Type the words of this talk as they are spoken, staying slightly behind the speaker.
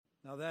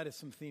Now that is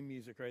some theme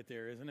music right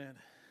there, isn't it?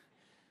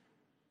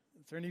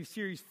 It's our new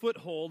series,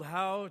 Foothold,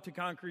 How to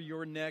Conquer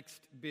Your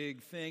Next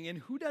Big Thing. And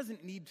who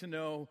doesn't need to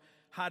know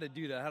how to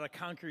do that, how to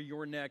conquer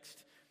your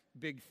next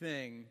big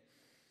thing?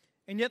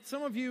 And yet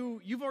some of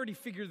you, you've already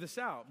figured this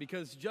out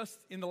because just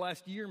in the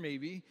last year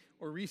maybe,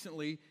 or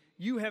recently,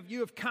 you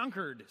have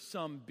conquered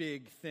some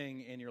big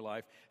thing in your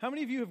life. How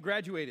many of you have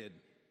graduated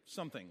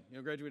something?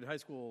 Graduated high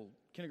school,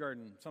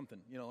 kindergarten, something,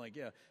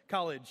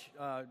 college,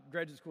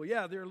 graduate school.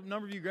 Yeah, there are a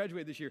number of you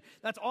graduated this year.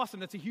 That's awesome.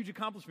 That's a huge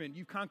accomplishment.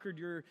 You've conquered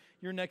your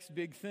next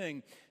big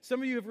thing.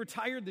 Some of you have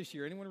retired this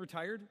year. Anyone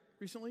retired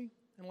recently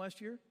in the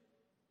last year?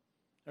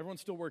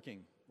 Everyone's still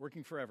working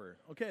forever.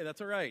 Okay,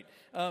 that's all right.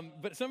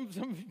 But some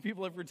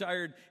people have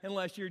retired in the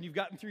last year, and you've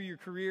gotten through your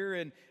career,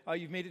 and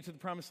you've made it to the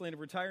promised land of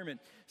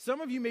retirement.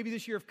 Some of you maybe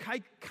this year have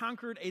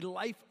conquered a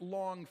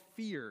lifelong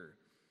fear.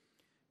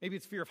 Maybe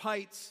it's fear of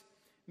heights.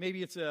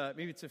 Maybe it's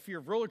a fear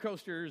of roller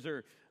coasters.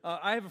 Or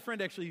I have a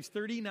friend, actually, he's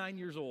 39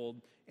 years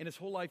old, and his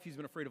whole life he's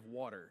been afraid of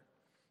water.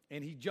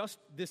 And he just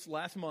this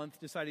last month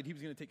decided he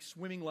was going to take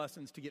swimming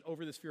lessons to get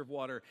over this fear of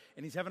water,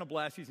 and he's having a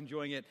blast. He's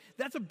enjoying it.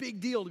 That's a big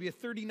deal to be a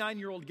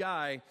 39-year-old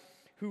guy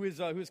who is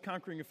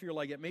conquering a fear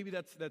like that. Maybe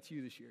that's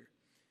you this year.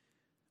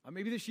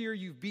 Maybe this year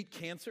you've beat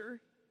cancer.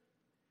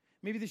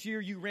 Maybe this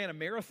year you ran a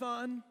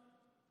marathon.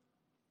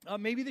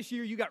 Maybe this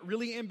year you got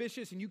really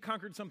ambitious and you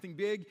conquered something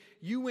big.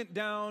 You went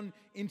down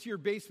into your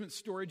basement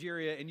storage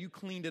area and you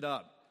cleaned it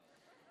up.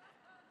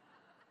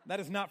 That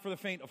is not for the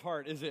faint of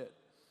heart, is it?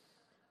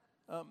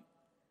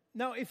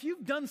 Now, if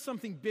you've done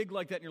something big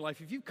like that in your life,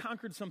 if you've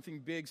conquered something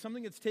big,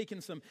 something that's taken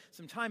some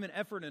time and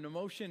effort and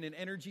emotion and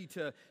energy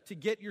to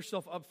get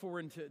yourself up for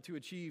and to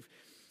achieve,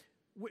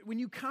 when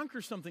you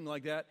conquer something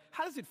like that,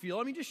 how does it feel?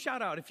 I mean, just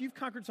shout out. If you've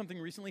conquered something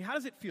recently, how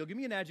does it feel? Give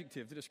me an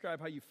adjective to describe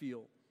how you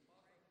feel.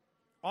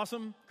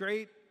 Awesome,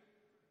 great.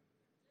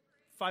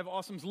 5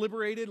 awesomes.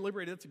 Liberated,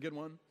 that's a good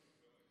one.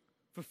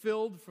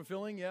 Fulfilled,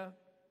 fulfilling, yeah.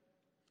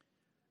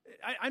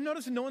 I'm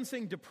noticing no one's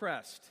saying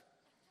depressed.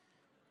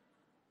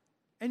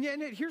 And yet,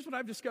 here's what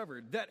I've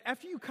discovered, that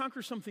after you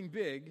conquer something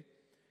big,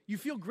 you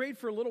feel great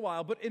for a little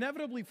while, but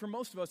inevitably for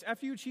most of us,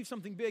 after you achieve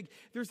something big,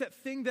 there's that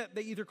thing that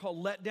they either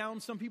call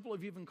letdown. Some people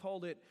have even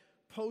called it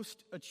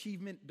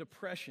post-achievement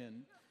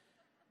depression.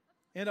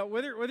 And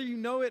whether you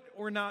know it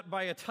or not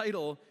by a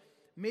title,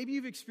 maybe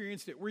you've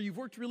experienced it, where you've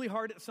worked really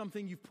hard at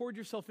something, you've poured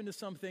yourself into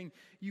something,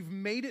 you've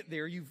made it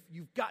there, you've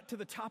got to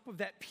the top of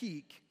that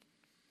peak,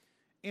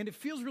 and it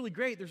feels really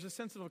great. There's a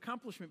sense of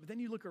accomplishment, but then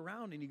you look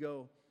around and you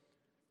go,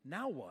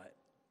 now what?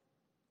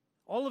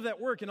 All of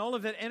that work and all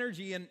of that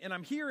energy, and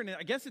I'm here, and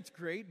I guess it's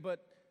great, but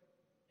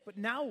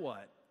now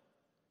what?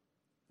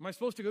 Am I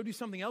supposed to go do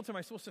something else? Am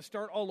I supposed to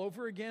start all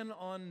over again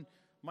on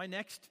my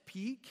next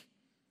peak?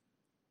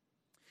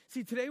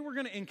 See, today we're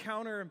going to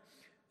encounter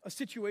a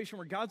situation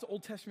where God's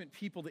Old Testament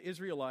people, the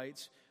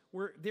Israelites,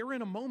 they were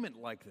in a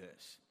moment like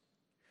this.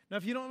 Now,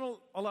 if you don't know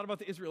a lot about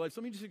the Israelites,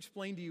 let me just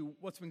explain to you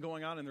what's been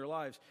going on in their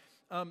lives.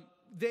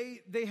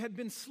 They had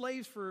been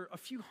slaves for a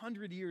few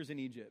hundred years in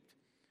Egypt.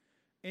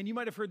 And you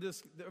might have heard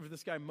of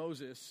this guy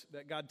Moses,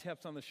 that God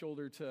taps on the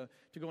shoulder to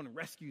go and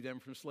rescue them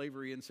from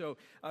slavery. And so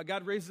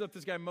God raises up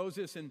this guy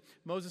Moses, and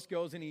Moses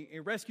goes and he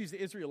rescues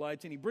the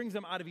Israelites, and he brings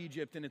them out of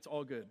Egypt, and it's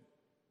all good.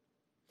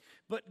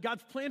 But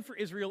God's plan for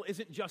Israel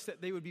isn't just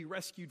that they would be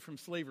rescued from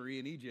slavery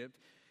in Egypt.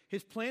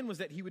 His plan was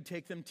that he would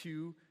take them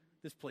to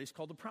this place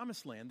called the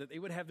Promised Land, that they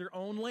would have their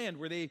own land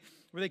where they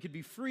could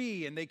be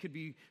free, and they could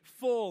be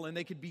full, and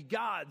they could be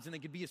God's, and they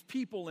could be his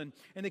people, and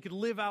they could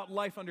live out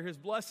life under his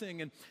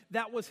blessing. And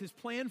that was his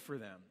plan for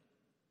them.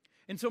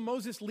 And so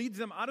Moses leads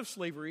them out of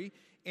slavery,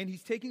 and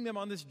he's taking them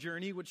on this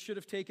journey, which should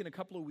have taken a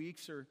couple of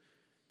weeks or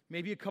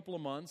maybe a couple of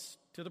months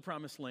to the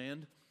Promised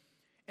Land.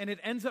 And it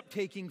ends up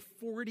taking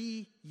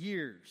 40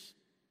 years.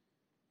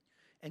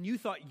 And you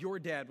thought your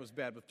dad was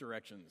bad with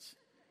directions.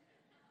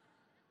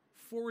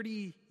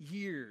 40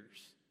 years.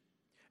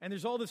 And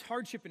there's all this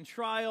hardship and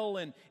trial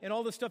and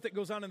all this stuff that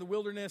goes on in the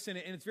wilderness, and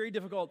it's very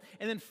difficult.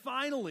 And then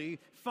finally,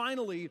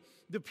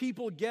 the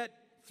people get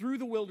through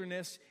the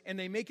wilderness, and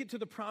they make it to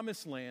the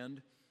Promised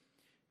Land,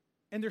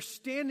 and they're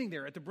standing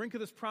there at the brink of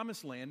this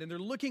Promised Land, and they're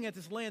looking at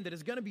this land that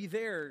is going to be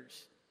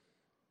theirs.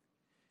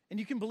 And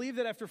you can believe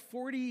that after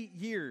 40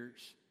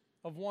 years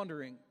of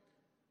wandering,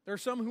 there are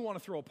some who want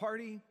to throw a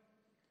party,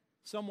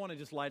 some want to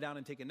just lie down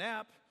and take a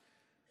nap,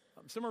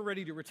 some are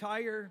ready to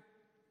retire.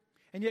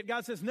 And yet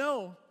God says,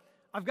 no,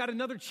 I've got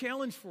another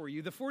challenge for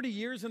you. The 40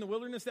 years in the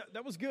wilderness,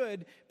 that was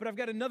good, but I've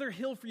got another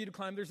hill for you to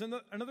climb. There's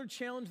another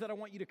challenge that I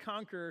want you to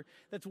conquer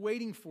that's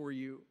waiting for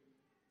you.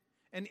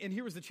 And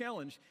here was the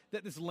challenge,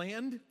 that this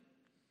land,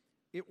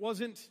 it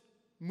wasn't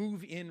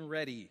move-in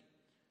ready.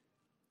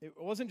 It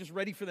wasn't just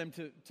ready for them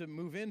to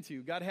move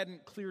into. God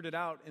hadn't cleared it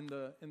out in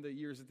the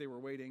years that they were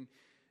waiting.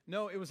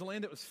 No, it was a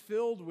land that was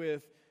filled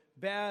with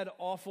bad,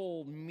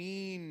 awful,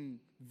 mean,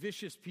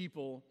 vicious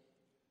people,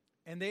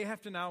 and they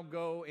have to now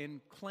go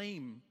and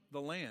claim the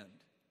land.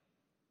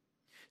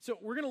 So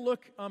we're going to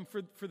look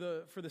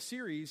for the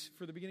series,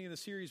 for the beginning of the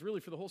series, really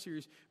for the whole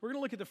series, we're going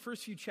to look at the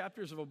first few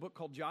chapters of a book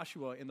called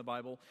Joshua in the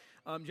Bible.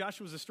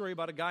 Joshua is a story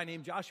about a guy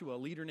named Joshua, a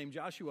leader named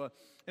Joshua.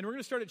 And we're going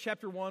to start at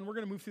chapter 1. We're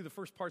going to move through the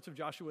first parts of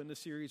Joshua in this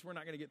series. We're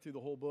not going to get through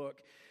the whole book.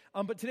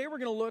 But today we're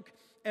going to look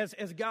as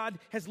God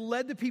has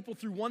led the people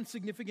through one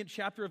significant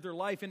chapter of their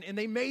life, and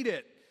they made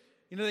it.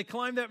 You know, they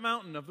climbed that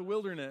mountain of the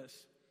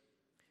wilderness.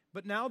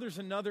 But now there's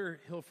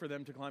another hill for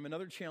them to climb,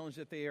 another challenge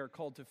that they are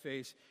called to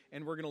face,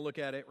 and we're going to look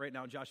at it right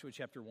now, Joshua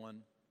chapter 1.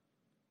 It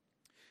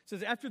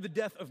says, after the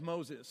death of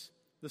Moses,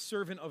 the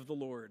servant of the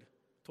Lord,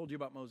 told you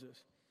about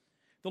Moses,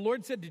 the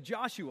Lord said to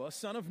Joshua,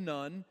 son of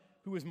Nun,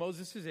 who was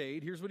Moses'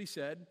 aide, here's what he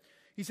said.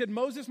 He said,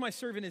 Moses, my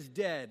servant, is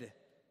dead.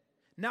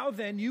 Now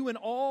then, you and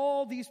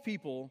all these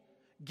people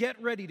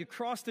get ready to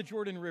cross the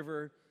Jordan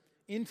River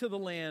into the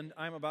land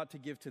I'm about to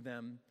give to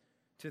them,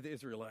 to the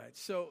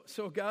Israelites.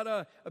 So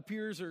God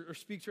appears or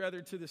speaks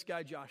rather to this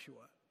guy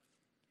Joshua.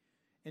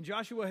 And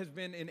Joshua has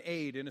been an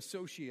aide, an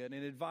associate,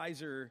 an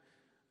advisor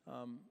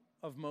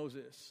of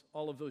Moses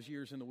all of those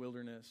years in the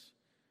wilderness.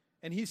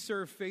 And he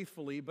served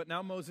faithfully, but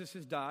now Moses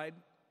has died.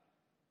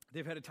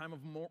 They've had a time of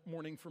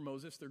mourning for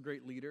Moses, their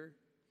great leader.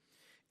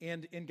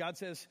 And God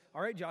says,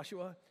 all right,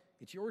 Joshua,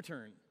 it's your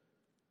turn.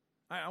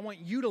 I want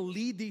you to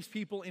lead these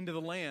people into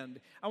the land.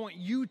 I want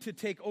you to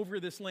take over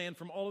this land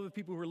from all of the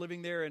people who are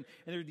living there. And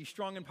there are these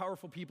strong and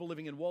powerful people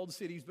living in walled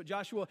cities. But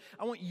Joshua,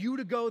 I want you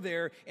to go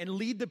there and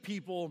lead the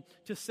people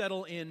to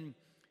settle in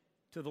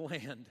to the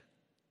land.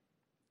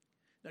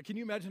 Now, can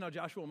you imagine how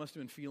Joshua must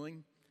have been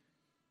feeling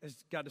as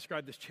God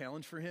described this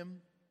challenge for him?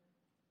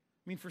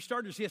 I mean, for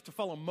starters, he has to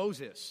follow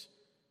Moses.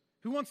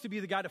 Who wants to be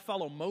the guy to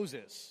follow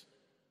Moses?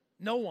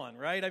 No one,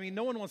 right? I mean,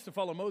 no one wants to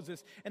follow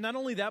Moses. And not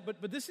only that,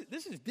 but this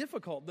is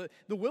difficult.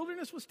 The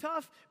wilderness was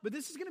tough, but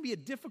this is going to be a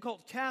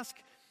difficult task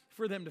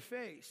for them to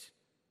face.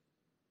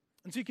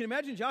 And so you can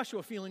imagine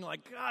Joshua feeling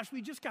like, gosh,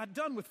 we just got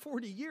done with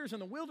 40 years in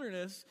the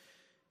wilderness.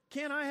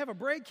 Can't I have a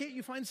break? Can't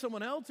you find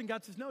someone else? And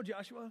God says, no,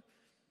 Joshua,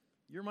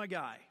 you're my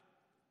guy.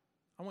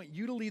 I want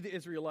you to lead the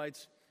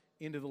Israelites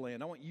into the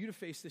land. I want you to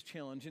face this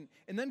challenge.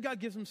 And then God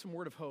gives them some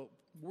words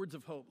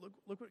of hope.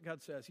 Look what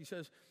God says. He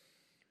says,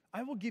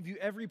 I will give you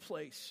every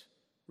place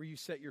where you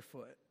set your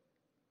foot,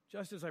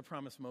 just as I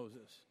promised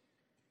Moses.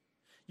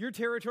 Your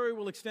territory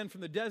will extend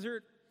from the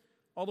desert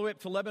all the way up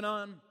to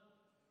Lebanon,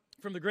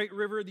 from the great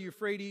river, the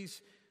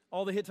Euphrates,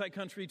 all the Hittite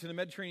country to the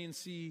Mediterranean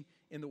Sea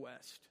in the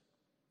west.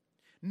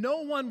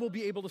 No one will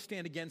be able to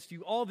stand against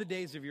you all the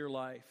days of your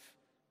life.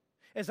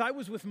 As I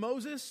was with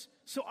Moses,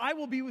 so I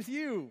will be with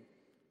you,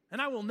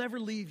 and I will never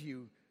leave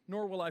you,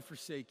 nor will I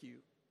forsake you.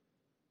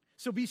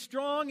 So be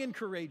strong and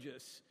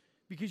courageous,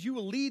 because you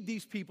will lead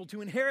these people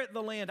to inherit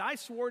the land I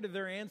swore to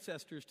their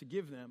ancestors to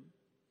give them.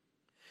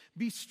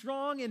 Be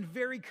strong and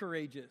very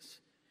courageous.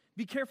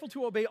 Be careful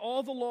to obey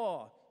all the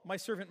law my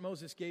servant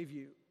Moses gave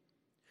you.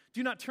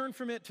 Do not turn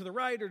from it to the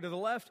right or to the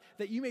left,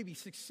 that you may be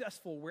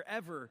successful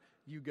wherever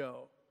you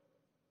go.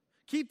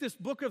 Keep this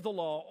book of the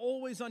law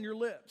always on your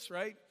lips,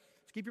 right?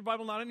 Keep your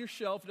Bible not on your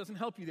shelf. It doesn't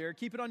help you there.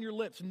 Keep it on your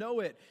lips. Know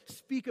it.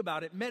 Speak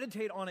about it.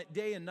 Meditate on it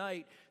day and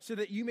night, so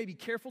that you may be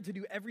careful to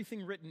do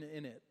everything written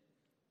in it.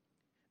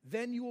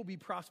 Then you will be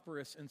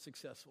prosperous and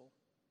successful.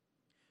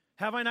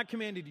 Have I not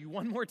commanded you?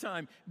 One more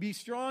time. Be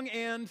strong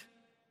and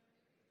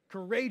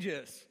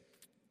courageous.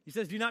 He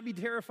says, do not be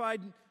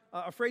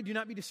afraid, do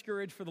not be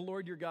discouraged, for the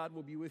Lord your God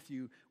will be with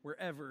you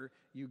wherever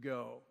you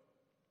go.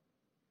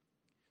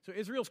 So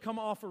Israel's come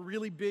off a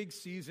really big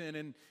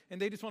season,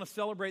 and they just want to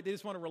celebrate. They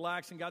just want to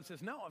relax. And God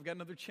says, no, I've got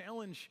another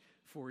challenge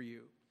for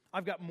you.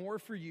 I've got more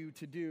for you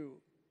to do.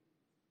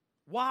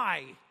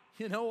 Why?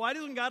 Why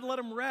doesn't God let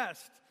them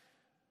rest?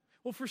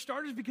 Well, for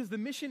starters, because the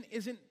mission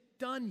isn't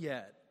done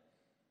yet.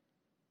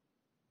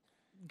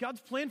 God's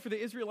plan for the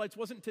Israelites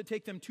wasn't to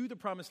take them to the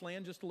promised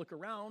land just to look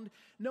around.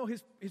 No,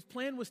 his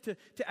plan was to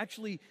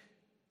actually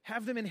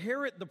have them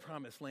inherit the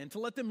promised land, to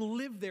let them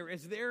live there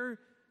as their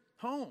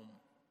home.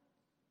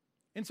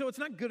 And so it's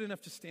not good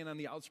enough to stand on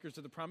the outskirts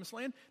of the promised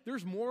land.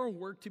 There's more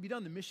work to be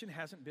done. The mission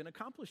hasn't been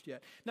accomplished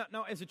yet.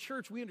 Now as a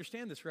church, we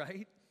understand this,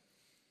 right?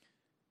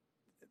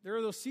 There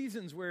are those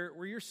seasons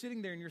where you're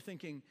sitting there and you're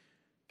thinking,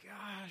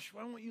 gosh,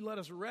 why don't you let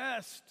us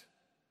rest?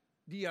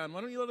 Dion,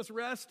 why don't you let us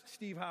rest?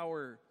 Steve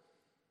Hauer.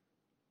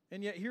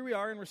 And yet here we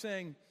are and we're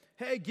saying,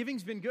 hey,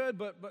 giving's been good,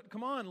 but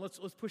come on, let's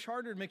push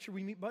harder to make sure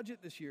we meet budget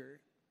this year.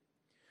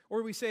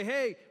 Or we say,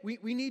 hey,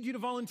 we need you to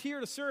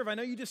volunteer to serve. I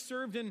know you just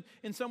served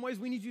in some ways.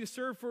 We need you to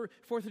serve for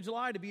 4th of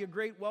July to be a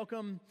great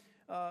welcome,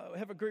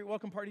 have a great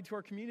welcome party to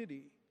our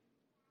community.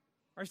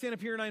 Or I stand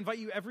up here and I invite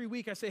you every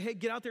week. I say, hey,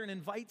 get out there and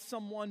invite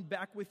someone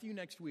back with you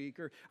next week.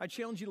 Or I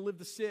challenge you to live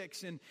the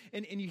 6. And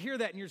you hear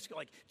that and you're just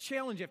like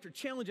challenge after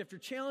challenge after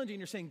challenge. And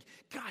you're saying,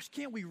 gosh,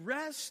 can't we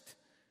rest?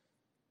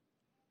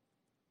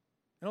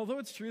 And although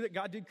it's true that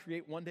God did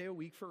create one day a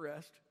week for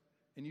rest,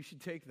 and you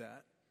should take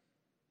that,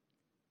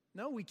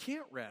 no, we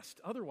can't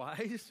rest.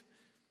 Otherwise,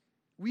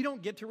 we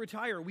don't get to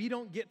retire. We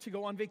don't get to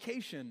go on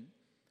vacation.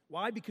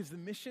 Why? Because the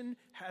mission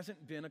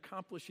hasn't been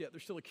accomplished yet.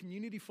 There's still a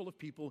community full of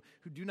people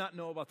who do not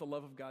know about the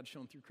love of God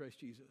shown through Christ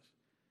Jesus.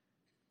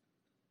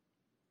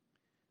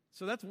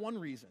 So that's one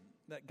reason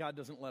that God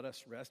doesn't let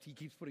us rest. He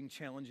keeps putting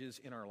challenges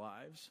in our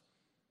lives.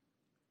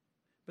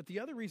 But the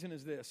other reason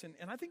is this,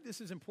 and I think this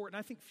is important.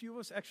 I think few of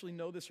us actually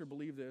know this or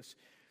believe this.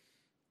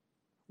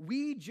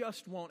 We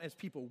just won't, as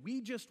people,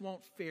 we just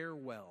won't fare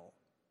well.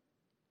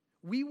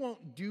 We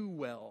won't do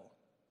well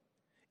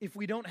if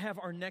we don't have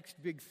our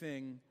next big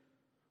thing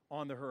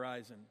on the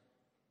horizon.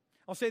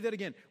 I'll say that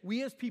again.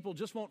 We as people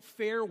just won't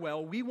fare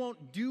well. We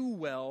won't do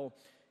well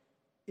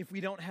if we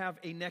don't have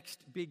a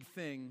next big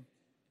thing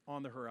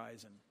on the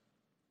horizon.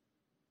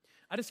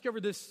 I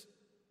discovered this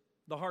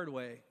the hard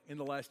way in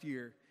the last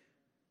year.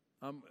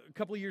 A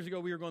couple of years ago,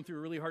 we were going through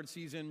a really hard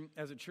season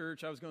as a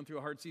church. I was going through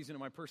a hard season in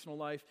my personal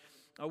life.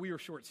 We were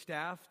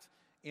short-staffed,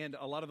 and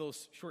a lot of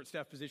those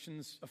short-staffed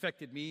positions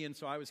affected me, and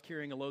so I was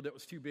carrying a load that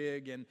was too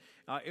big, and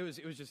it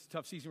was just a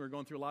tough season. We were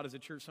going through a lot as a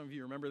church. Some of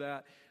you remember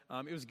that.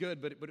 It was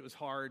good, but it was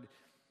hard.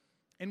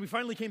 And we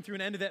finally came through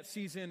an end of that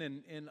season,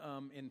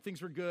 and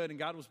things were good, and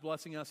God was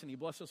blessing us, and He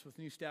blessed us with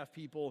new staff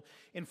people.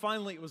 And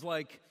finally, it was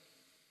like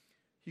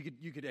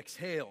you could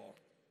exhale.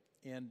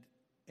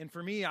 And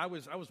for me, I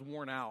was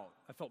worn out.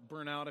 I felt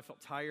burnt out. I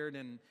felt tired,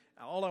 and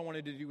all I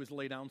wanted to do was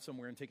lay down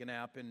somewhere and take a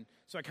nap. And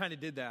so I kind of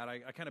did that. I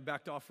kind of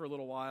backed off for a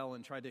little while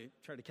and tried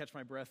to catch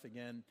my breath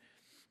again.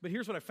 But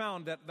here's what I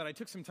found: that I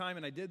took some time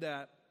and I did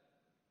that,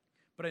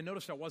 but I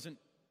noticed I wasn't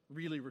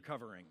really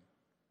recovering.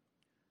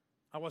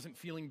 I wasn't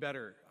feeling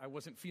better. I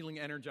wasn't feeling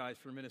energized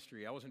for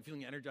ministry. I wasn't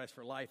feeling energized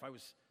for life. I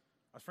was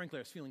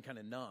feeling kind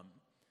of numb.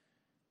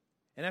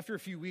 And after a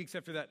few weeks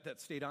after that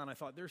stayed on, I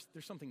thought, there's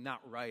something not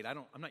right.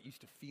 I'm not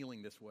used to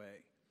feeling this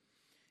way.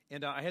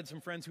 And I had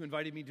some friends who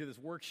invited me to this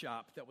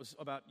workshop that was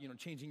about,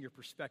 changing your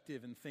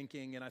perspective and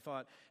thinking. And I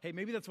thought, hey,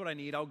 maybe that's what I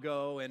need. I'll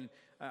go. And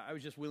I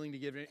was just willing to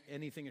give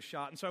anything a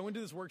shot. And so I went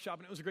to this workshop,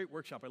 and it was a great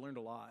workshop. I learned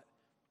a lot.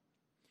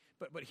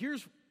 But here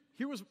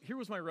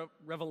was my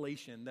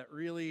revelation that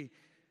really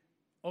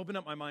opened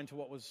up my mind to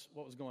what was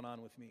going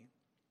on with me.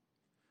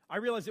 I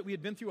realized that we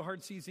had been through a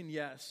hard season,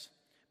 yes.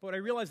 But I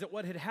realized that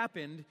what had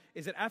happened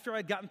is that after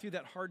I'd gotten through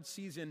that hard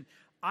season,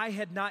 I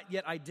had not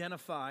yet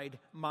identified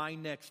my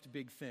next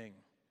big thing.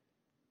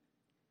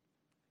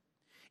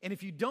 And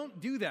if you don't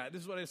do that,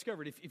 this is what I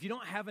discovered. If you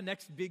don't have a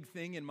next big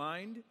thing in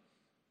mind,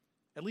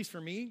 at least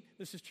for me,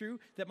 this is true,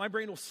 that my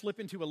brain will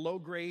slip into a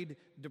low-grade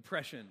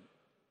depression.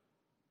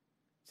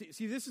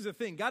 See, this is the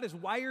thing. God has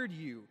wired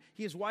you.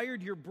 He has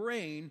wired your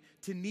brain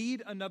to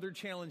need another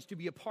challenge, to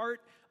be a part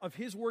of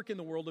His work in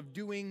the world of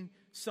doing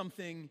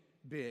something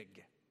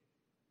big.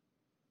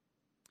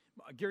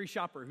 Gary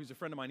Shopper, who's a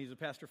friend of mine, he's a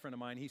pastor friend of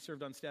mine. He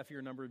served on staff here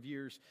a number of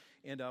years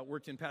and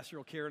worked in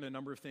pastoral care and a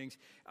number of things.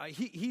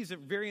 He's a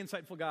very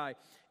insightful guy.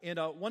 And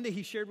one day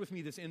he shared with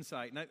me this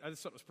insight, and I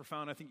just thought it was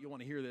profound. I think you'll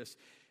want to hear this.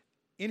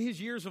 In his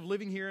years of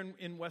living here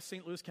in West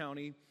St. Louis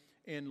County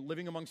and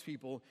living amongst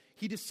people,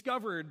 he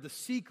discovered the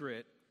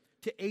secret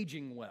to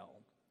aging well.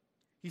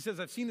 He says,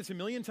 I've seen this a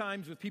million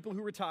times with people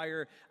who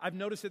retire. I've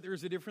noticed that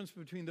there's a difference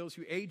between those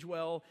who age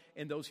well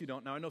and those who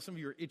don't. Now, I know some of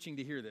you are itching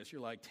to hear this.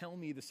 You're like, tell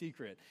me the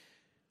secret.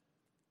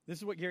 This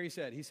is what Gary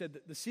said. He said,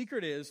 the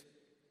secret is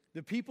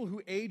the people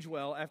who age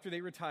well after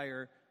they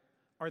retire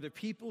are the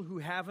people who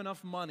have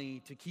enough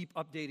money to keep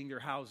updating their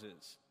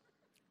houses.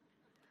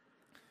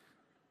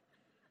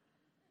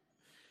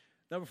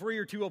 Now, before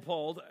you're too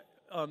appalled,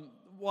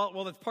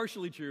 while that's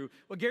partially true,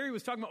 what Gary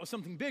was talking about was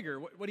something bigger.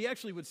 What he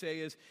actually would say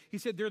is, he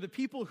said, they're the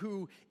people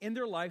who, in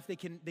their life, they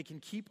can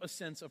keep a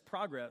sense of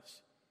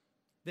progress.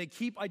 They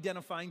keep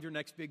identifying their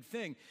next big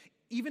thing.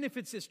 Even if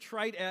it's as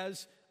trite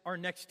as our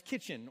next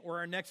kitchen or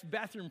our next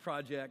bathroom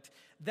project,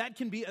 that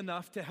can be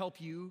enough to help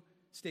you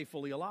stay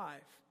fully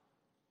alive.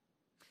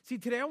 See,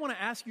 today I want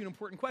to ask you an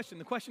important question.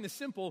 The question is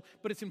simple,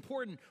 but it's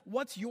important.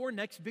 What's your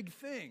next big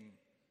thing?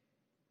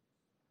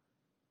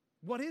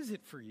 What is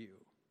it for you?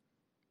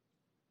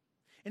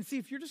 And see,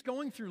 if you're just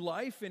going through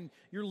life and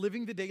you're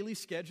living the daily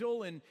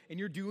schedule and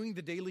you're doing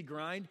the daily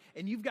grind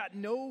and you've got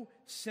no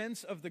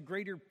sense of the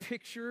greater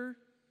picture,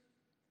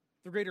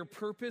 the greater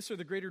purpose, or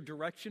the greater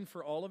direction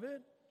for all of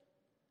it,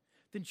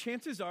 then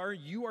chances are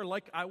you are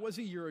like I was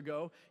a year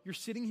ago. You're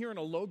sitting here in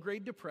a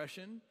low-grade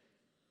depression.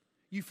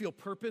 You feel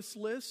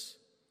purposeless.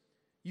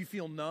 You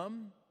feel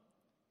numb.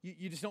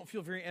 You just don't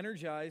feel very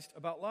energized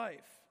about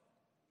life.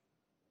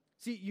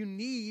 See, you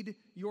need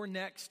your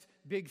next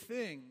big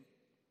thing.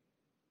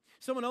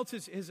 Someone else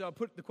has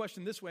put the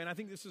question this way, and I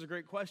think this is a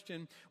great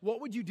question.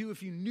 What would you do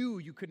if you knew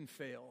you couldn't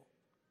fail?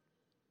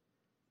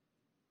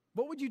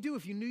 What would you do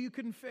if you knew you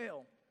couldn't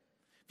fail?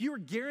 If you were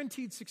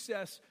guaranteed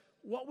success,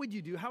 what would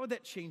you do? How would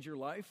that change your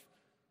life?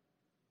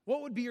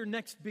 What would be your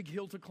next big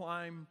hill to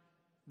climb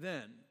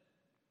then?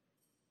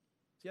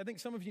 See, I think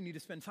some of you need to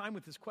spend time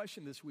with this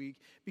question this week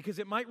because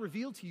it might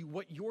reveal to you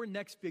what your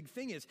next big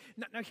thing is.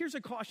 Now here's a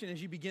caution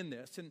as you begin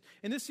this.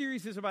 And this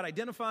series is about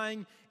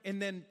identifying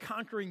and then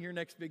conquering your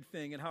next big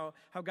thing and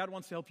how God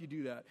wants to help you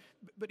do that.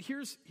 But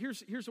here's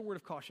a word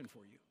of caution for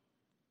you.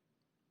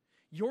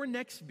 Your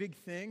next big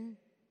thing,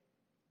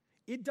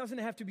 it doesn't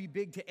have to be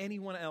big to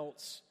anyone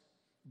else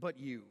but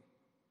you.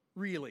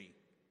 Really.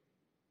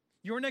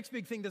 Your next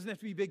big thing doesn't have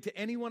to be big to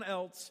anyone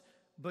else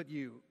but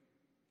you.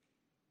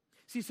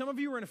 See, some of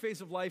you are in a phase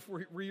of life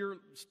where you're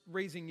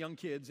raising young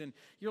kids and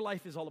your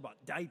life is all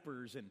about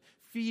diapers and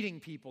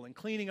feeding people and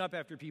cleaning up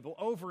after people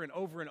over and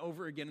over and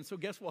over again. And so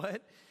guess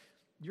what?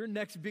 Your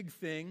next big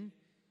thing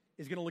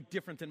is going to look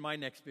different than my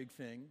next big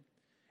thing.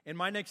 And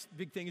my next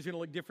big thing is going to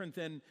look different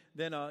than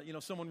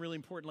someone really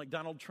important like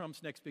Donald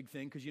Trump's next big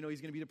thing, because he's going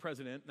to be the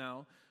president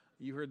now.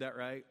 You heard that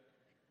right.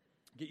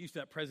 Get used to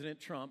that, President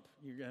Trump.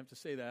 You're going to have to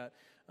say that.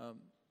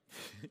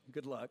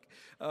 Good luck.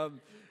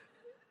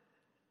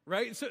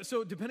 Right?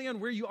 So depending on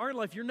where you are in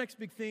life, your next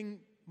big thing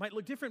might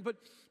look different. But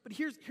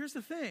here's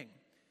the thing.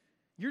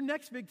 Your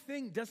next big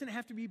thing doesn't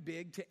have to be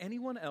big to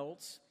anyone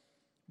else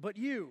but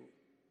you.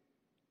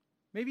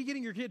 Maybe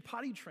getting your kid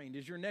potty trained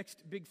is your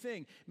next big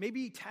thing.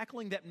 Maybe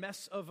tackling that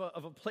mess of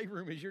a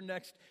playroom is your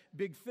next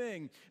big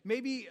thing.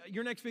 Maybe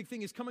your next big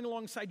thing is coming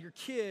alongside your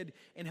kid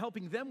and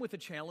helping them with a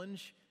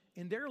challenge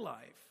in their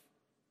life.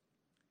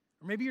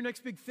 Or maybe your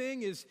next big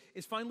thing is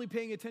finally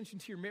paying attention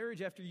to your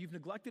marriage after you've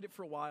neglected it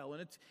for a while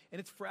and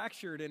it's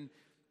fractured.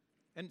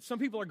 And some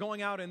people are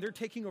going out and they're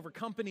taking over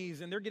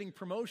companies and they're getting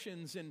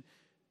promotions. And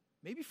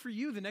maybe for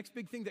you, the next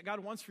big thing that God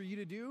wants for you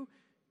to do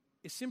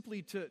is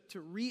simply to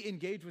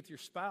re-engage with your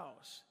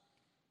spouse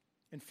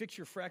and fix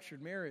your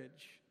fractured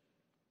marriage.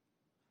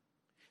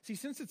 See,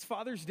 since it's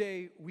Father's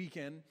Day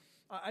weekend,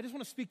 I just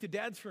want to speak to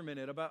dads for a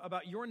minute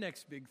about your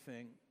next big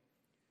thing.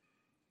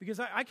 Because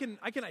I can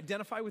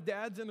identify with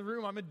dads in the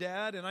room. I'm a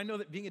dad, and I know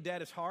that being a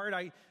dad is hard.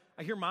 I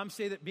hear moms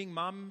say that being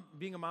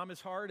a mom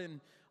is hard, and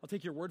I'll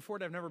take your word for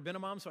it. I've never been a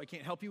mom, so I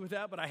can't help you with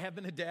that, but I have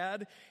been a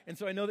dad, and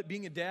so I know that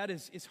being a dad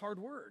is hard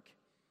work.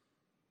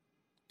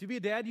 To be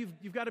a dad,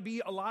 you've got to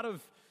be a lot of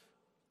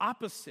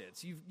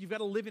opposites. You've got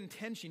to live in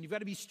tension. You've got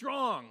to be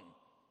strong,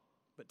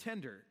 but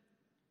tender,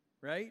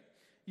 right?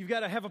 You've got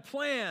to have a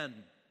plan,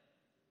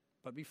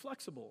 but be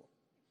flexible.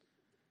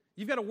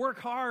 You've got to work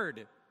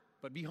hard,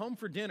 but be home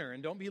for dinner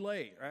and don't be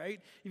late, right?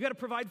 You've got to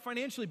provide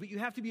financially, but you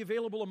have to be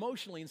available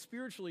emotionally and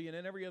spiritually and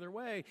in every other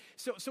way.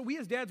 So we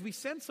as dads, we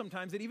sense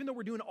sometimes that even though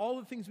we're doing all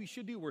the things we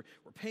should do, we're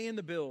paying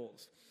the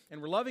bills,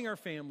 and we're loving our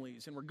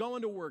families, and we're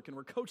going to work, and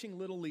we're coaching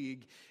Little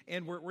League,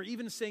 and we're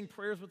even saying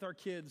prayers with our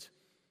kids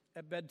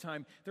at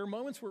bedtime. There are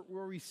moments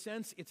where we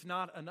sense it's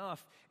not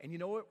enough, and you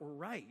know what? We're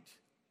right.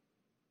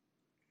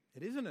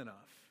 It isn't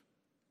enough.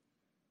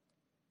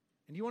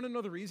 And you want to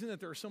know the reason that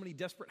there are so many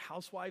desperate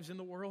housewives in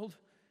the world?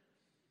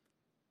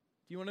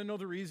 Do you want to know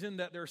the reason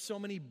that there are so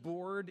many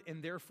bored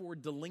and therefore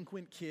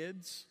delinquent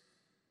kids?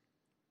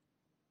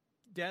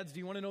 Dads, do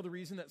you want to know the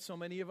reason that so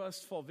many of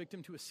us fall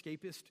victim to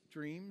escapist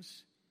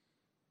dreams?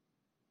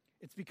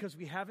 It's because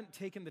we haven't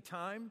taken the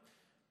time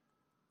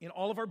in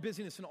all of our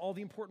busyness and all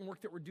the important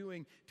work that we're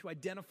doing to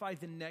identify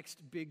the next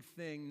big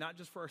thing, not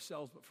just for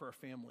ourselves, but for our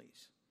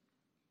families.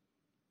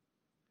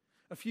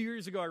 A few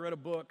years ago, I read a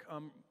book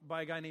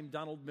by a guy named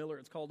Donald Miller.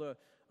 It's called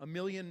A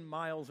Million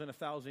Miles in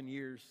 1,000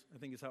 Years, I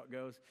think is how it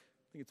goes.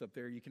 I think it's up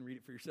there. You can read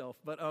it for yourself.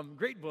 But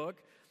great book.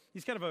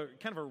 He's kind of a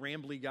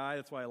rambly guy.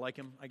 That's why I like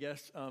him, I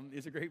guess.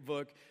 It's a great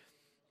book.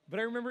 But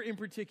I remember in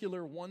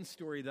particular one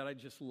story that I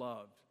just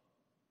loved.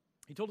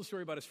 He told a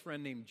story about his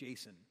friend named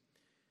Jason.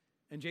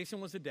 And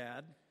Jason was a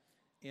dad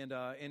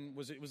and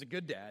was a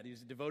good dad. He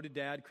was a devoted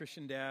dad,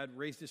 Christian dad,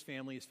 raised his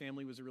family. His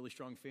family was a really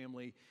strong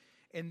family.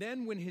 And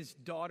then when his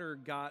daughter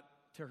got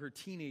to her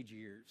teenage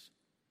years,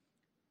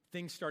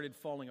 things started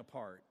falling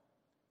apart.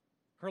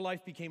 Her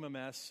life became a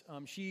mess.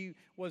 She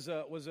was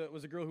a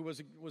girl who was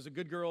a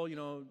good girl,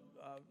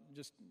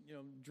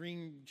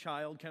 dream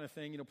child kind of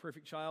thing,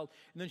 perfect child.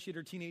 And then she had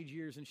her teenage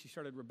years and she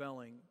started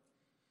rebelling.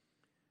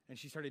 And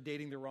she started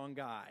dating the wrong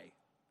guy.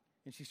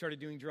 And she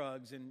started doing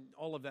drugs and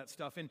all of that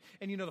stuff. And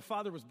the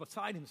father was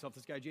beside himself,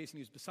 this guy Jason.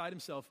 He was beside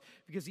himself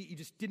because he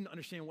just didn't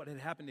understand what had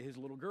happened to his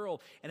little girl.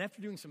 And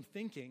after doing some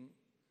thinking,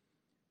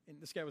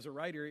 and this guy was a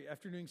writer,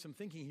 after doing some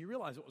thinking, he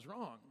realized what was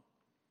wrong.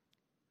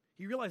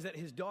 He realized that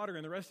his daughter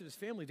and the rest of his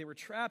family, they were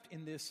trapped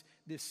in this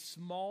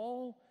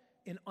small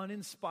and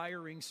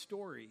uninspiring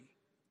story.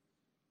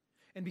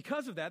 And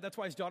because of that, that's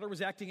why his daughter was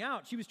acting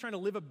out. She was trying to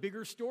live a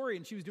bigger story,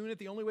 and she was doing it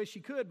the only way she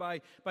could by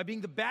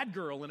being the bad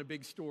girl in a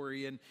big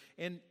story. And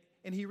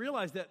he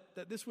realized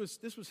that this was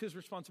his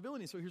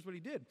responsibility. So here's what he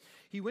did.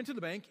 He went to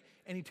the bank,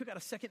 and he took out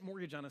a second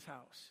mortgage on his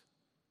house.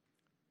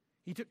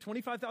 He took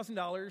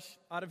 $25,000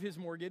 out of his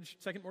mortgage,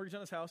 second mortgage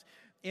on his house,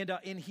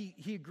 and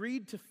he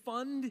agreed to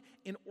fund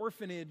an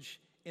orphanage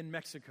in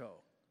Mexico.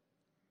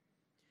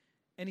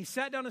 And he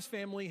sat down his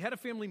family, had a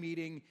family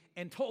meeting,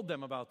 and told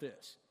them about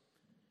this.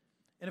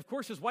 And of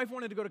course, his wife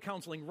wanted to go to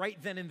counseling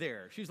right then and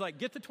there. She's like,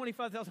 get the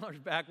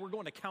 $25,000 back, we're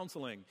going to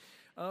counseling.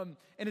 And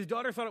his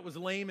daughter thought it was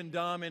lame and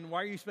dumb, and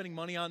why are you spending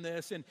money on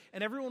this? And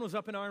everyone was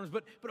up in arms,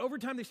 but over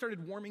time they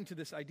started warming to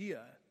this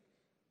idea.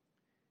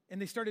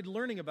 And they started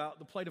learning about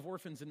the plight of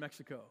orphans in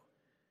Mexico.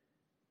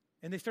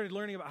 And they started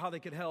learning about how they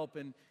could help,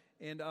 and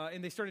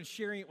they started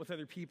sharing it with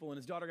other people. And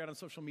his daughter got on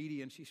social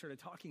media, and she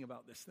started talking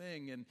about this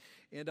thing.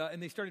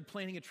 And they started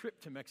planning a trip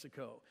to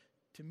Mexico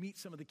to meet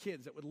some of the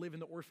kids that would live in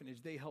the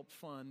orphanage they helped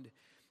fund.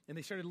 And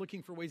they started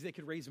looking for ways they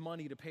could raise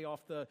money to pay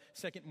off the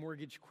second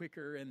mortgage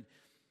quicker. And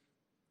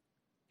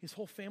his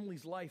whole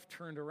family's life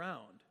turned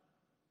around,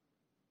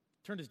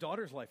 turned his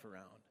daughter's life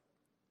around.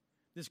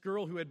 This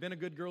girl who had been a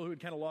good girl who had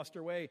kind of lost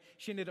her way,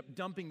 she ended up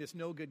dumping this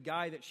no-good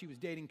guy that she was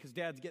dating because,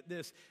 dads, get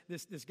this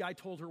guy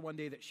told her one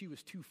day that she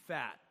was too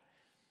fat.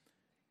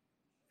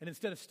 And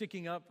instead of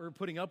sticking up, or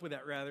putting up with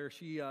that rather,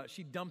 she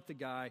dumped the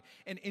guy.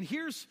 And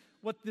here's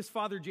what this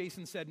father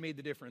Jason said made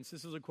the difference.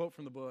 This is a quote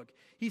from the book.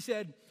 He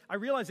said, "I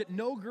realize that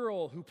no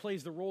girl who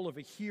plays the role of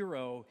a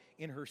hero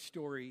in her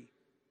story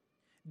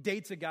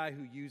dates a guy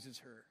who uses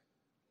her."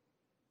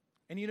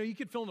 And you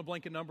could fill in the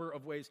blank a number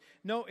of ways.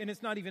 No, and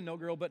it's not even no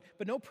girl, but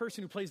no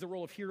person who plays the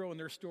role of hero in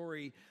their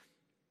story,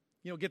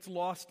 gets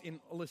lost in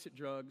illicit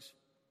drugs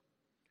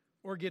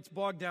or gets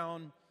bogged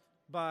down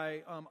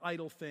by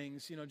idle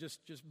things,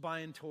 just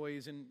buying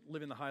toys and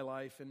living the high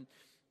life and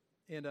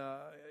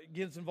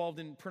gets involved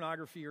in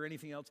pornography or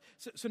anything else.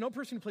 So no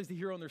person who plays the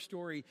hero in their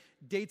story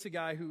dates a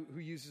guy who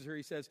uses her.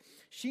 He says,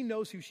 she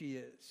knows who she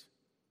is.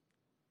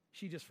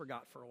 She just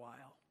forgot for a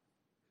while.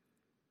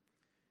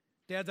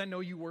 Dads, I know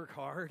you work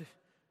hard.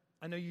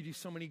 I know you do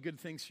so many good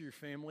things for your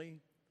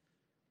family.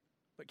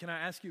 But can I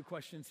ask you a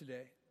question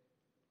today?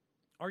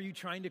 Are you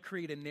trying to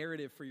create a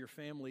narrative for your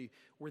family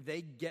where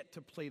they get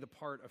to play the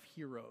part of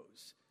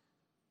heroes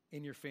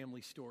in your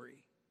family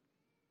story?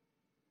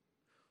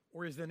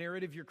 Or is the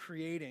narrative you're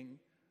creating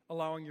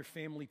allowing your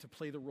family to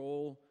play the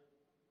role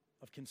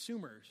of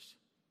consumers,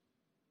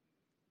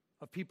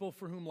 of people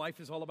for whom life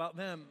is all about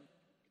them,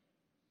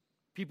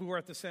 people who are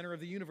at the center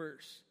of the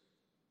universe?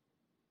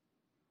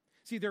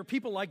 See, there are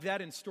people like that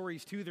in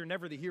stories too. They're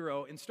never the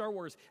hero. In Star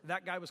Wars,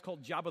 that guy was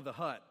called Jabba the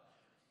Hutt.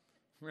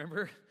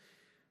 Remember?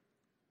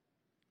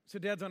 So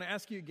dads, I want to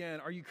ask you again,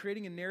 are you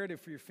creating a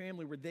narrative for your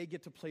family where they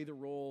get to play the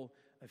role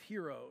of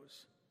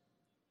heroes?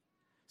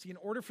 See, in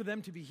order for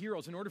them to be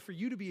heroes, in order for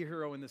you to be a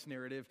hero in this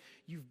narrative,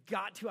 you've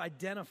got to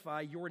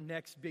identify your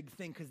next big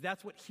thing, because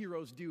that's what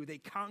heroes do. They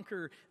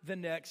conquer the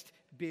next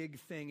big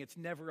thing. It's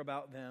never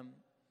about them.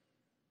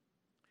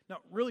 Now,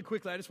 really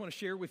quickly, I just want to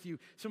share with you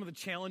some of the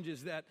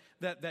challenges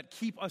that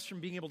keep us from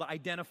being able to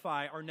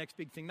identify our next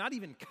big thing, not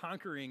even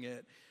conquering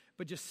it,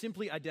 but just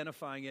simply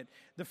identifying it.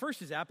 The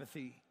first is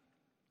apathy.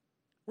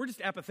 We're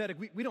just apathetic.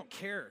 We don't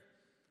care.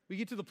 We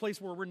get to the place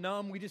where we're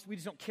numb. We just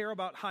don't care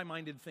about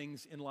high-minded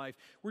things in life.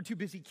 We're too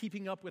busy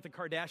keeping up with the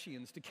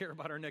Kardashians to care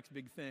about our next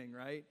big thing,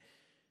 right?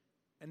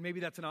 And maybe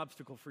that's an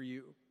obstacle for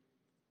you.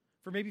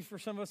 For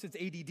some of us, it's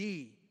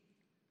ADD.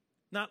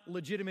 Not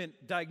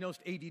legitimate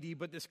diagnosed ADD,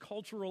 but this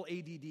cultural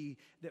ADD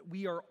that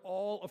we are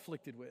all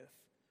afflicted with,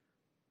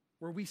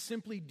 where we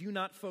simply do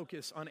not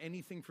focus on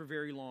anything for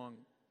very long.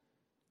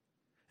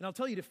 And I'll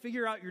tell you, to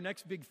figure out your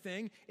next big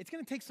thing, it's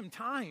going to take some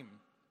time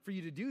for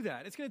you to do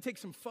that. It's going to take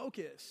some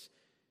focus.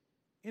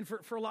 And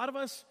for a lot of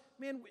us,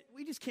 man,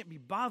 we just can't be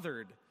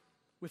bothered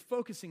with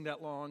focusing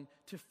that long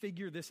to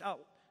figure this out,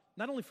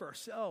 not only for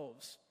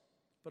ourselves,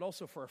 but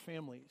also for our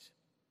families.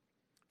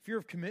 Fear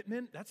of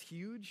commitment, that's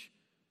huge.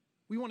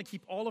 We want to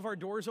keep all of our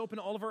doors open,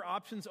 all of our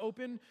options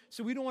open,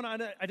 so we don't want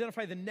to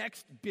identify the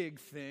next big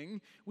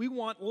thing. We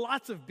want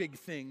lots of big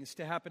things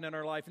to happen in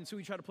our life, and so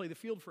we try to play the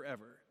field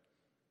forever.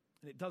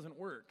 And it doesn't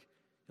work.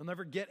 You'll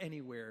never get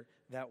anywhere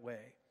that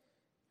way.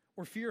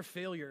 Or fear of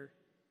failure.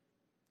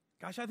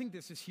 Gosh, I think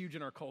this is huge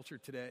in our culture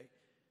today,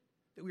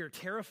 that we are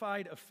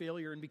terrified of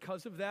failure, and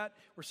because of that,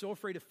 we're so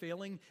afraid of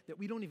failing that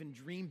we don't even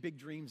dream big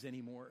dreams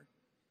anymore.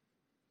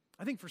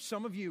 I think for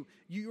some of you,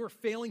 you are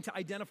failing to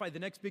identify the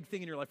next big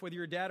thing in your life, whether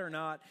you're a dad or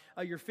not.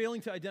 You're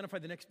failing to identify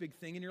the next big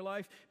thing in your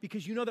life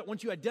because you know that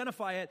once you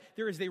identify it,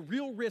 there is a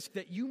real risk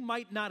that you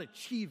might not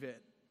achieve it,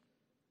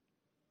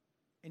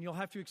 and you'll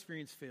have to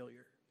experience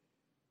failure.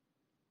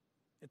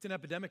 It's an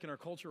epidemic in our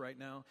culture right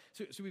now.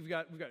 So we've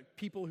got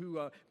people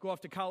who go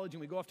off to college,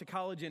 and we go off to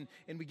college and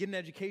we get an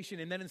education,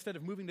 and then instead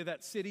of moving to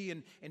that city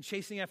and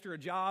chasing after a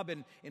job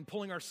and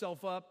pulling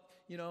ourselves up,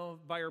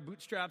 by our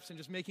bootstraps and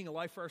just making a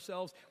life for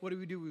ourselves, what do?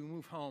 We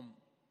move home.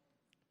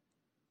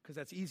 Because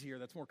that's easier,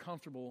 that's more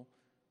comfortable,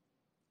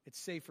 it's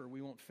safer,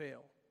 we won't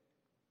fail.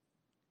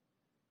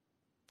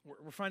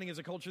 We're finding as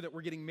a culture that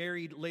we're getting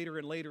married later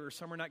and later, or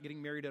some are not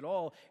getting married at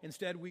all.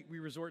 Instead, we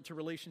resort to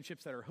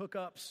relationships that are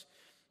hookups.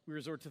 We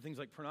resort to things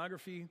like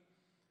pornography.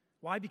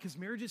 Why? Because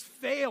marriages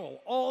fail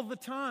all the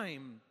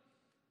time.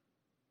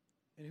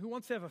 And who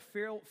wants to have a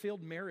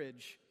failed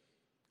marriage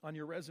on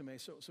your resume?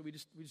 So we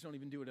just don't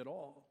even do it at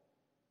all.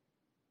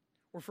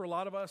 Or for a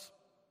lot of us,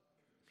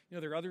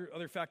 there are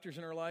other factors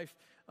in our life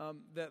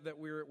that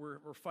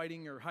we're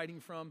fighting or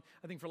hiding from.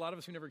 I think for a lot of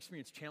us, we never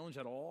experience challenge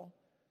at all,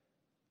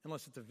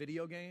 unless it's a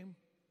video game.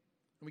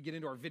 And we get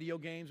into our video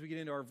games, we get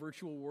into our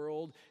virtual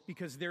world,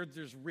 because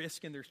there's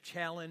risk and there's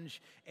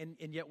challenge, and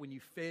yet when you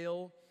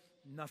fail,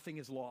 nothing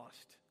is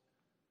lost.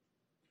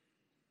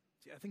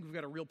 See, I think we've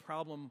got a real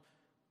problem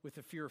with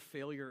the fear of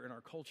failure in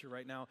our culture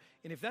right now.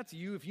 And if that's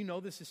you, if you know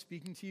this is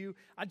speaking to you,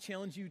 I'd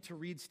challenge you to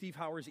read Steve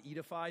Howard's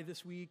Edify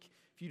this week.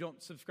 If you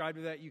don't subscribe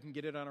to that, you can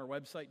get it on our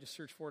website. Just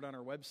search for it on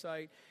our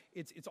website.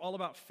 It's all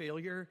about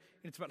failure,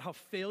 and it's about how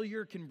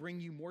failure can bring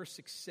you more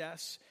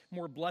success,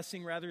 more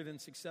blessing rather than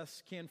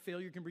success can.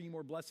 Failure can bring you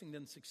more blessing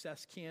than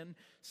success can.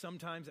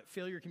 Sometimes that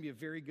failure can be a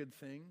very good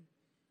thing.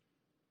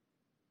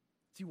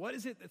 See, what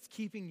is it that's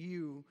keeping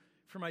you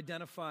from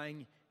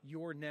identifying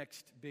your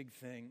next big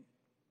thing?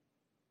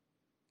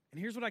 And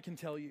here's what I can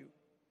tell you,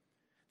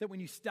 that when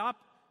you stop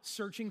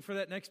searching for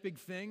that next big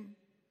thing,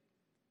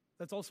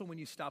 that's also when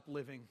you stop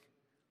living.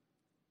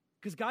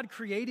 Because God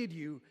created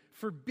you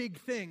for big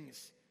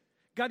things.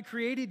 God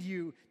created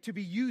you to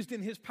be used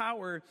in His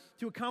power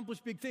to accomplish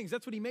big things.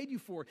 That's what He made you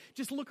for.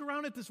 Just look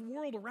around at this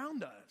world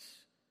around us.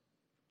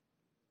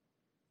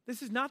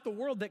 This is not the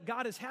world that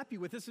God is happy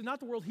with. This is not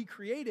the world He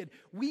created.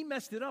 We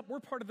messed it up. We're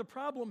part of the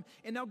problem.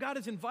 And now God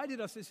has invited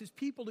us as His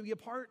people to be a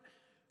part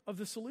of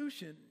the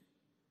solution.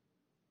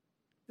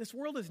 This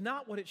world is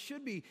not what it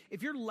should be.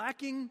 If you're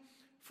lacking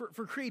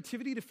for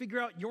creativity to figure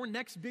out your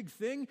next big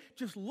thing,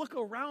 just look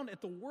around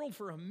at the world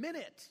for a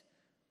minute.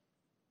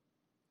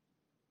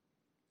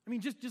 I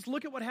mean, just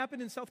look at what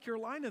happened in South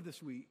Carolina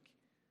this week.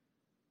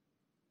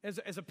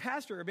 As a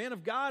pastor, a man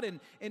of God,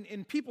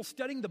 and people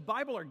studying the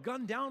Bible are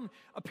gunned down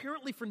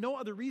apparently for no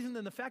other reason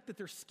than the fact that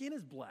their skin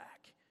is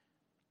black.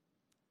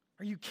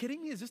 Are you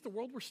kidding me? Is this the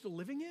world we're still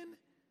living in?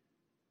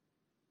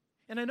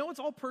 And I know it's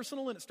all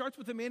personal and it starts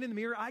with the man in the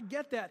mirror. I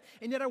get that.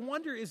 And yet I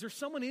wonder, is there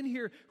someone in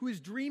here who is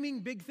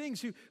dreaming big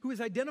things, who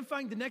is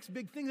identifying the next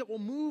big thing that will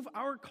move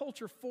our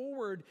culture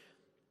forward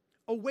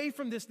away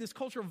from this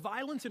culture of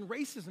violence and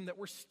racism that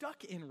we're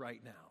stuck in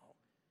right now?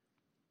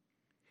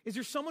 Is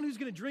there someone who's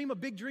going to dream a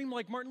big dream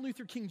like Martin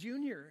Luther King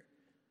Jr.?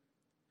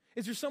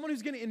 Is there someone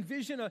who's going to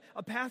envision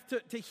a path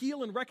to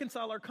heal and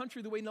reconcile our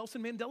country the way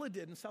Nelson Mandela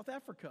did in South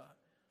Africa?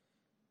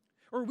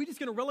 Or are we just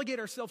going to relegate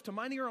ourselves to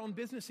minding our own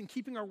business and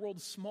keeping our world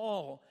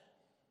small?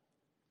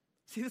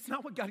 See, that's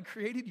not what God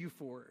created you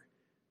for.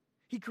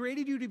 He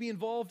created you to be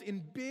involved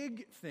in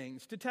big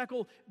things, to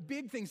tackle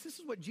big things. This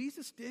is what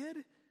Jesus did.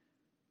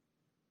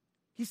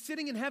 He's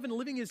sitting in heaven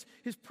living his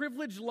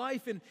privileged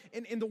life, and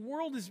the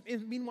world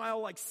is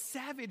meanwhile like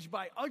savaged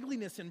by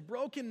ugliness and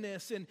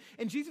brokenness. And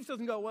Jesus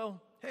doesn't go,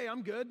 well, hey,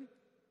 I'm good.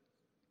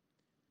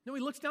 No, He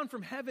looks down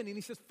from heaven and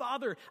He says,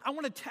 Father, I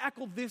want to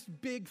tackle this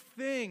big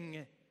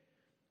thing.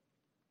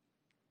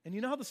 And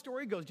you know how the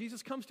story goes.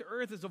 Jesus comes to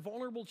earth as a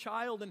vulnerable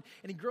child, and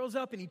He grows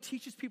up and He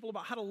teaches people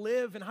about how to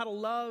live and how to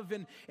love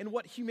and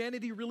what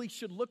humanity really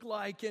should look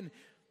like. And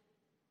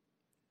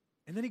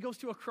then He goes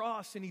to a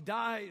cross and He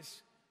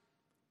dies.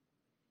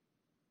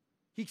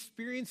 He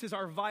experiences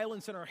our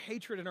violence and our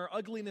hatred and our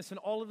ugliness and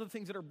all of the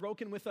things that are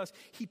broken with us.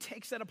 He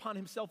takes that upon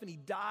Himself and He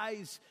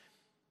dies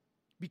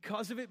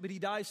because of it, but He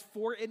dies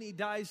for it and He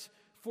dies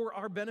for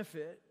our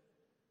benefit.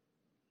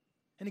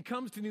 And He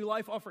comes to new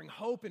life offering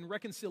hope and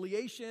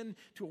reconciliation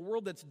to a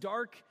world that's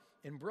dark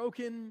and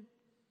broken. And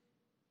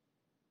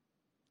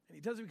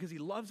He does it because He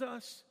loves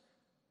us.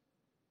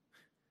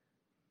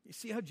 You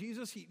see how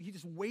Jesus, he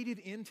just waded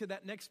into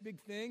that next big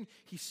thing.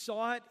 He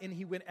saw it and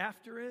He went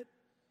after it.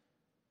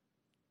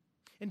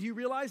 And do you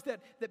realize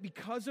that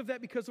because of that,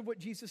 because of what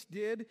Jesus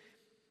did,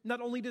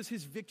 not only does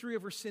His victory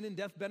over sin and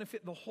death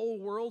benefit the whole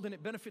world, and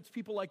it benefits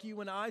people like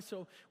you and I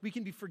so we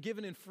can be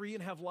forgiven and free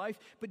and have life,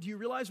 but do you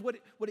realize what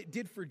it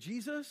did for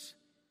Jesus?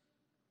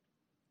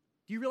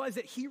 Do you realize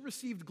that He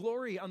received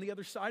glory on the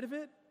other side of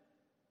it?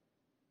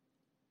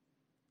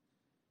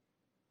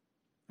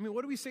 I mean,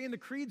 what do we say in the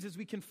creeds as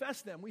we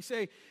confess them? We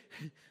say,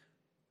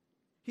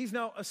 He's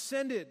now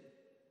ascended,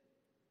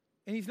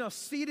 and He's now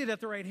seated at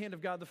the right hand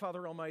of God the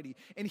Father Almighty.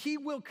 And He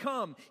will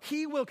come,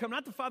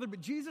 not the Father, but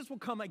Jesus will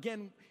come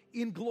again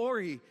in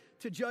glory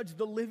to judge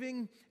the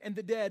living and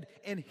the dead,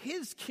 and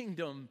His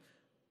kingdom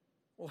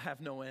will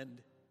have no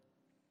end.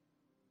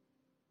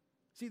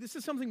 See, this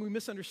is something we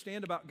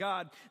misunderstand about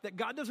God, that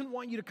God doesn't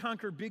want you to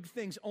conquer big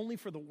things only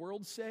for the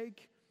world's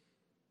sake,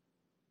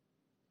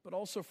 but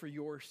also for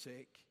your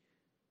sake.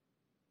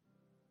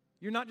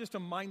 You're not just a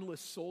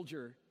mindless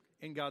soldier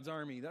in God's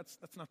army. That's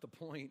not the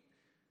point.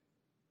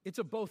 It's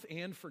a both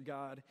and for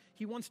God.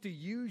 He wants to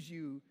use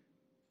you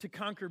to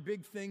conquer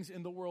big things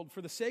in the world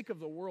for the sake of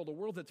the world, a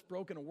world that's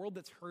broken, a world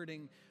that's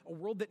hurting, a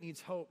world that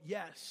needs hope,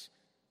 yes.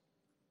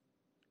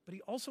 But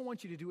He also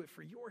wants you to do it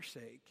for your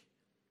sake.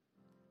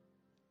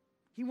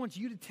 He wants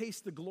you to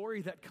taste the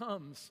glory that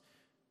comes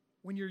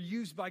when you're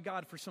used by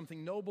God for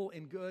something noble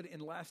and good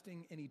and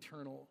lasting and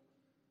eternal.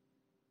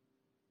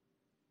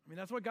 I mean,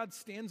 that's why God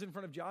stands in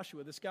front of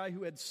Joshua, this guy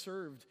who had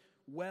served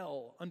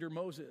well under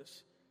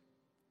Moses.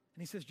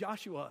 And He says,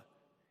 Joshua,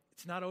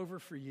 it's not over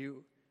for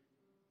you.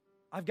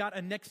 I've got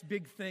a next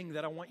big thing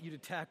that I want you to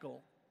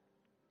tackle.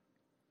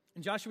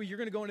 And Joshua, you're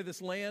going to go into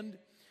this land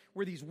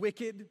where these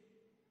wicked,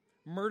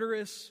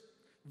 murderous,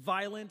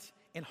 violent,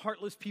 and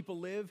heartless people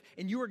live,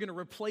 and you are going to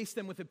replace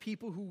them with a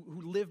people who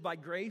live by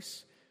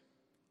grace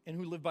and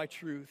who live by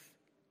truth.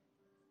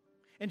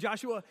 And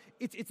Joshua,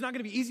 it's not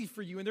going to be easy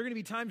for you, and there are going to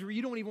be times where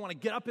you don't even want to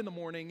get up in the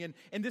morning,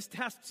 and this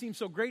task seems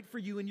so great for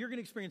you, and you're going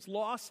to experience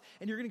loss,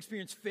 and you're going to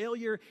experience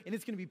failure, and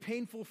it's going to be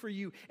painful for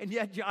you. And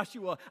yet,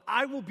 Joshua,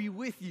 I will be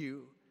with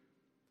you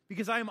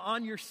because I am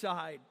on your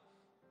side.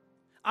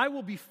 I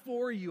will be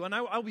for you, and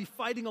I'll be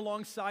fighting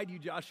alongside you,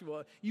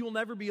 Joshua. You will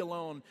never be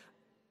alone.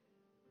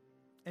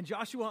 And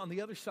Joshua, on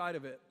the other side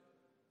of it,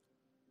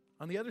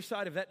 on the other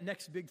side of that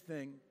next big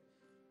thing,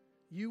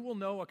 you will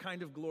know a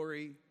kind of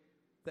glory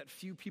that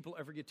few people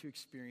ever get to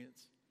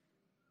experience.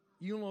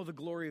 You'll know the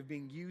glory of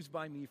being used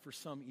by me for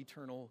some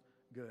eternal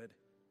good.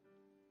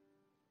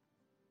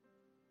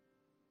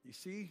 You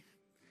see,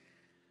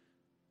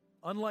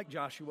 unlike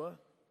Joshua,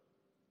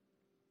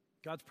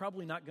 God's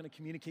probably not going to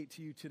communicate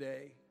to you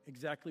today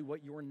exactly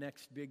what your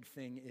next big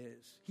thing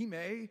is. He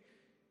may,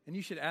 and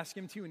you should ask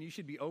him to, and you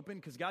should be open,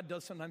 because God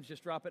does sometimes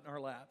just drop it in our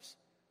laps.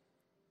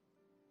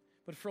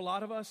 But for a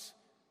lot of us,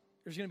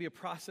 there's going to be a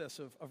process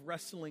of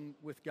wrestling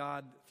with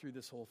God through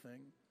this whole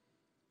thing.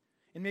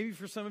 And maybe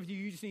for some of you,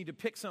 you just need to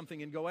pick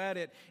something and go at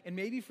it. And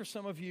maybe for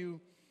some of you,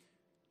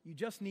 you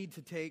just need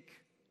to take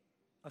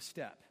a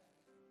step.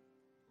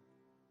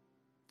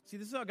 See,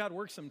 this is how God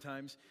works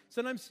sometimes.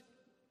 Sometimes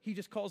he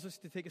just calls us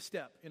to take a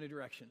step in a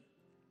direction.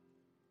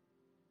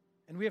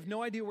 And we have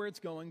no idea where it's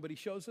going, but he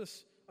shows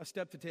us a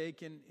step to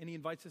take, and he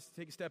invites us to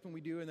take a step, and we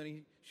do, and then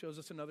he shows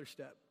us another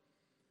step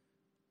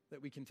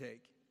that we can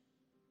take.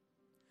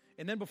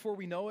 And then before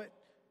we know it,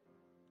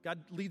 God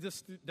leads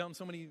us down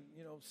so many,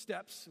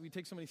 steps. We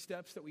take so many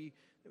steps that we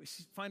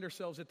find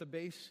ourselves at the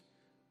base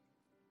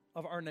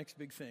of our next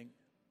big thing.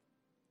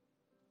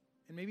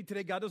 And maybe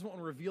today God doesn't want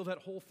to reveal that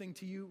whole thing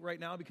to you right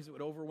now because it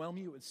would overwhelm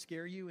you, it would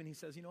scare you. And he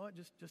says, you know what,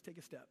 just take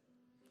a step.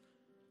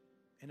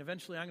 And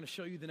eventually I'm going to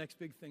show you the next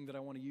big thing that I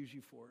want to use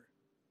you for.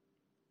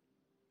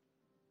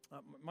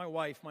 My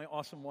wife, my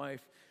awesome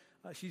wife,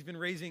 she's been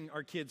raising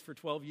our kids for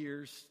 12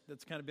 years.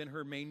 That's kind of been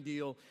her main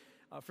deal.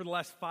 For the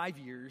last 5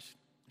 years,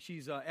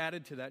 she's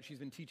added to that. She's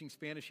been teaching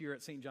Spanish here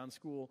at St. John's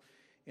School.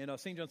 And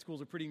St. John's School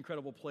is a pretty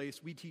incredible place.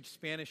 We teach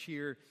Spanish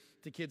here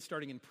to kids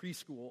starting in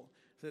preschool,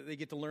 so that they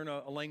get to learn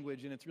a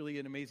language, and it's really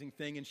an amazing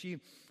thing. And she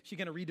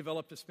kind of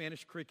redeveloped a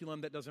Spanish curriculum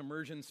that does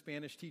immersion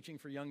Spanish teaching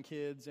for young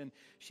kids, and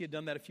she had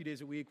done that a few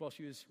days a week while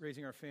she was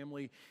raising our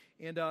family.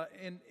 And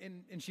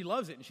she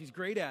loves it, and she's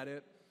great at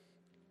it.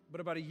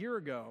 But about a year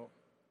ago,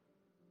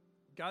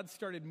 God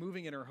started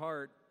moving in her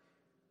heart,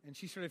 and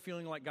she started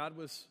feeling like God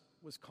was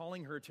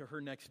calling her to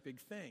her next big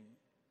thing.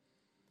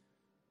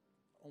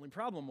 Only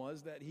problem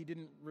was that he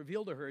didn't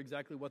reveal to her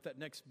exactly what that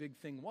next big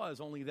thing was,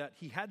 only that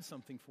he had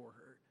something for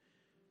her.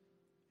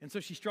 And so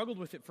she struggled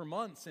with it for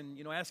months and,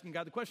 asking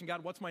God the question,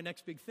 God, what's my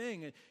next big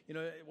thing? And,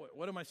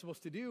 what am I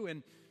supposed to do?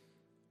 And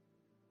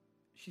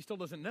she still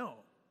doesn't know.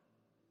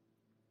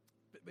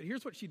 But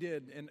here's what she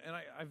did, and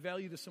I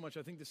value this so much.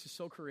 I think this is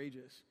so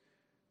courageous.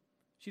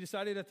 She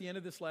decided at the end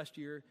of this last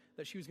year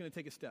that she was going to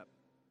take a step.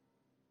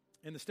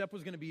 And the step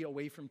was going to be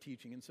away from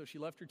teaching. And so she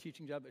left her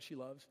teaching job that she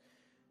loves.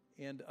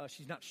 And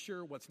she's not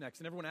sure what's next.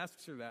 And everyone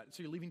asks her that.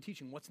 So you're leaving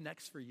teaching. What's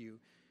next for you?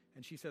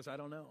 And she says, I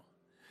don't know.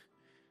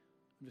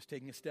 I'm just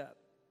taking a step.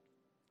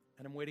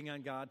 And I'm waiting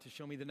on God to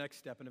show me the next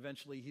step. And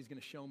eventually he's going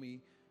to show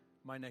me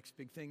my next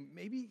big thing.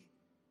 Maybe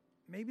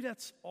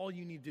that's all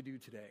you need to do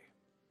today,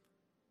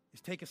 is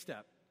take a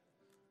step.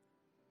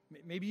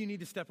 Maybe you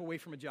need to step away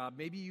from a job.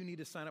 Maybe you need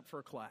to sign up for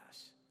a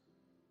class.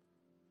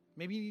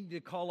 Maybe you need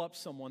to call up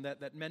someone,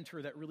 that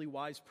mentor, that really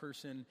wise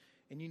person,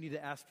 and you need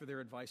to ask for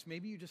their advice.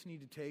 Maybe you just need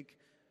to take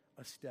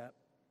a step.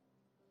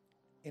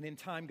 And in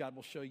time, God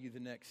will show you the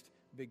next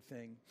big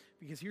thing.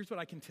 Because here's what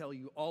I can tell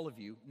you, all of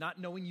you, not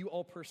knowing you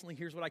all personally,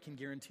 here's what I can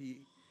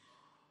guarantee.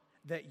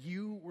 That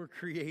you were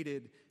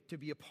created to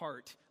be a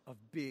part of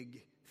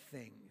big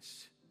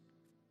things.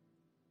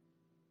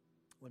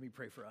 Let me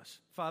pray for us.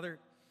 Father,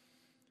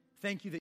 thank you that